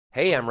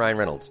Hey, I'm Ryan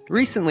Reynolds.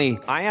 Recently,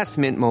 I asked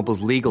Mint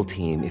Mobile's legal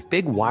team if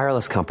big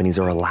wireless companies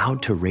are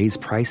allowed to raise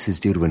prices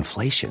due to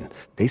inflation.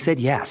 They said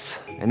yes.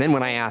 And then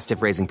when I asked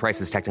if raising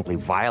prices technically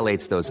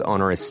violates those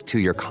onerous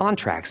two-year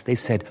contracts, they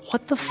said,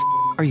 "What the f***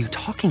 are you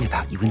talking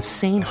about, you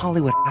insane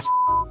Hollywood ass?"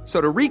 So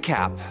to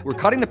recap, we're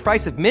cutting the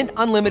price of Mint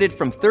Unlimited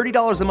from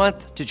 $30 a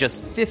month to just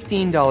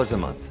 $15 a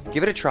month.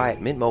 Give it a try at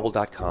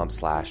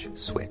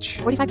mintmobile.com/switch.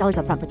 $45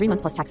 up front for 3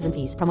 months plus taxes and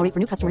fees. Promo rate for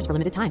new customers for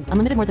limited time.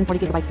 Unlimited more than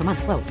 40 gigabytes per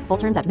month. Slows full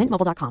terms at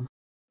mintmobile.com.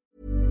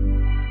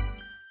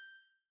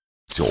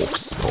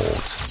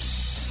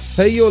 TalkSPORT.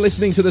 Hey, you're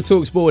listening to the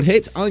TalkSPORT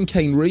Hit. I'm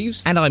Kane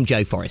Reeves. And I'm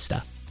Joe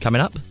Forrester.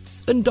 Coming up,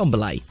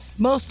 Ndombele,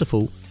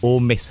 masterful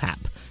or mishap.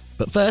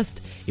 But first,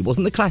 it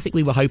wasn't the classic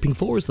we were hoping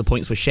for, as the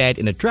points were shared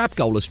in a drab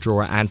goalless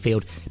draw at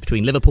Anfield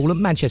between Liverpool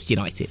and Manchester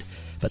United.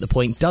 But the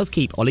point does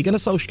keep Ole Gunnar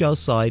Solskjaer's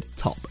side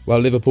top. Well,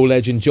 Liverpool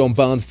legend John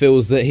Barnes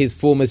feels that his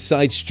former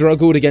side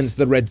struggled against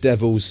the Red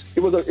Devils. It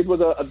was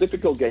a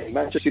difficult game.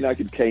 Manchester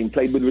United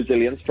played with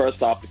resilience.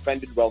 First half,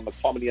 defended well.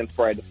 McTominay and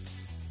Fred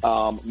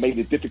made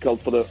it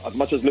difficult as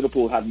much as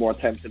Liverpool had more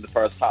attempts in the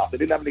first half. They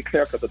didn't have any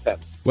clear-cut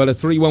attempts. Well, a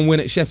 3-1 win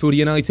at Sheffield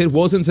United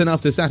wasn't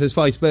enough to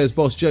satisfy Spurs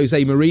boss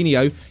Jose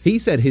Mourinho. He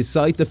said his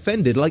side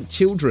defended like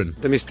children.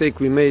 The mistake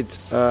we made,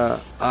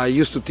 I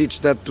used to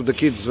teach that to the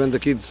kids when the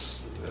kids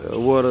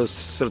were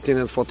 13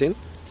 and 14,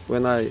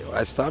 when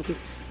I started.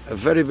 A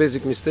very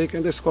basic mistake,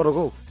 and they scored a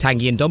goal.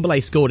 Tanguy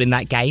Ndombele scored in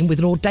that game with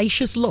an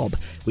audacious lob,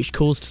 which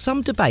caused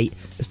some debate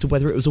as to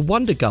whether it was a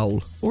wonder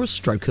goal or a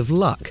stroke of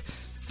luck.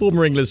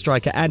 Former England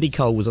striker Andy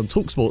Cole was on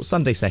TalkSPORT's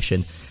Sunday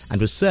session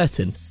and was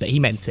certain that he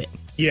meant it.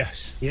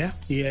 Yes. Yeah?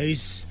 Yeah,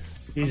 he's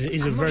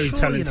a very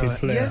talented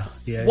player.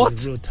 Yeah, what?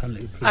 He's a real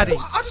talented player. Addy,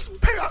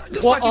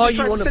 what are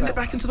you on about? Send it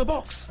back into the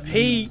box.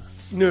 He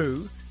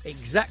knew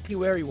exactly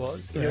where he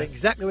was. He knew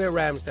exactly where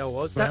Ramsdale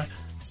was. Right.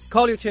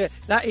 Carl, your chair,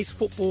 that is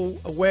football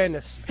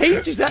awareness. He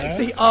just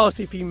actually asked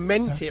if he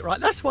meant it, right?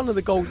 That's one of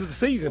the goals of the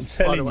season,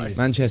 by the way.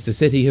 Manchester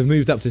City have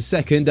moved up to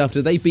second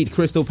after they beat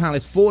Crystal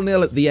Palace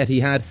 4-0 at the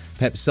Etihad.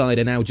 Pep's side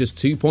are now just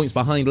 2 points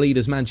behind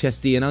leaders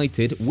Manchester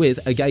United with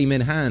a game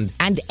in hand.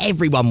 And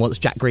everyone wants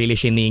Jack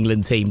Grealish in the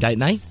England team, don't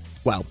they?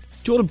 Well,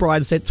 Jordan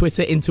Bryan sent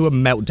Twitter into a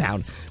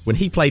meltdown when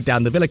he played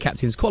down the Villa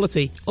captain's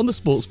quality on the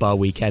Sports Bar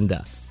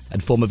Weekender.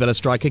 And former Villa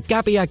striker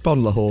Gabby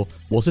Agbonlahor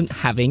wasn't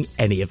having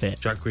any of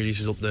it. Jack Grealish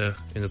is up there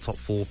in the top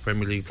 4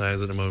 Premier League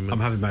players at the moment. I'm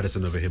having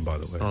Maddison over him, by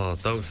the way. Oh,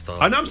 don't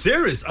start. And I'm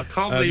serious. I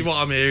can't believe what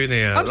I'm hearing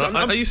here.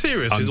 Are you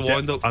serious? Is a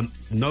wind-up?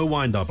 No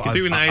wind-up. You're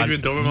doing Adrian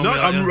Durham. No,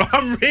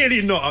 I'm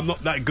really not. I'm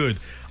not that good.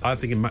 I'm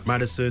thinking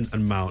Maddison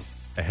and Mount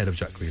ahead of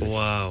Jack Grealish.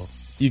 Wow.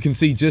 You can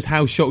see just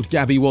how shocked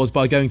Gabby was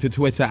by going to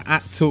Twitter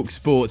at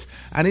TalkSport.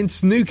 And in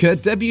snooker,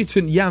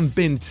 debutant Yan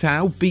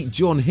Bintao beat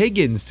John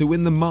Higgins to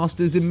win the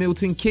Masters in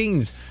Milton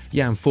Keynes.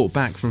 Yan fought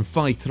back from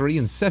 5-3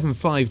 and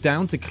 7-5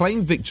 down to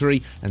claim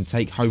victory and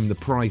take home the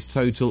prize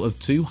total of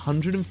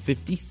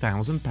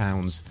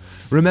 £250,000.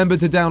 Remember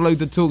to download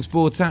the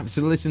TalkSport app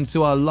to listen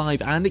to our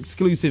live and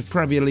exclusive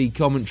Premier League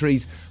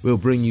commentaries. We'll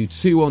bring you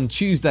 2 on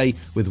Tuesday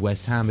with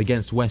West Ham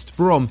against West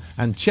Brom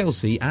and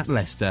Chelsea at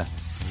Leicester.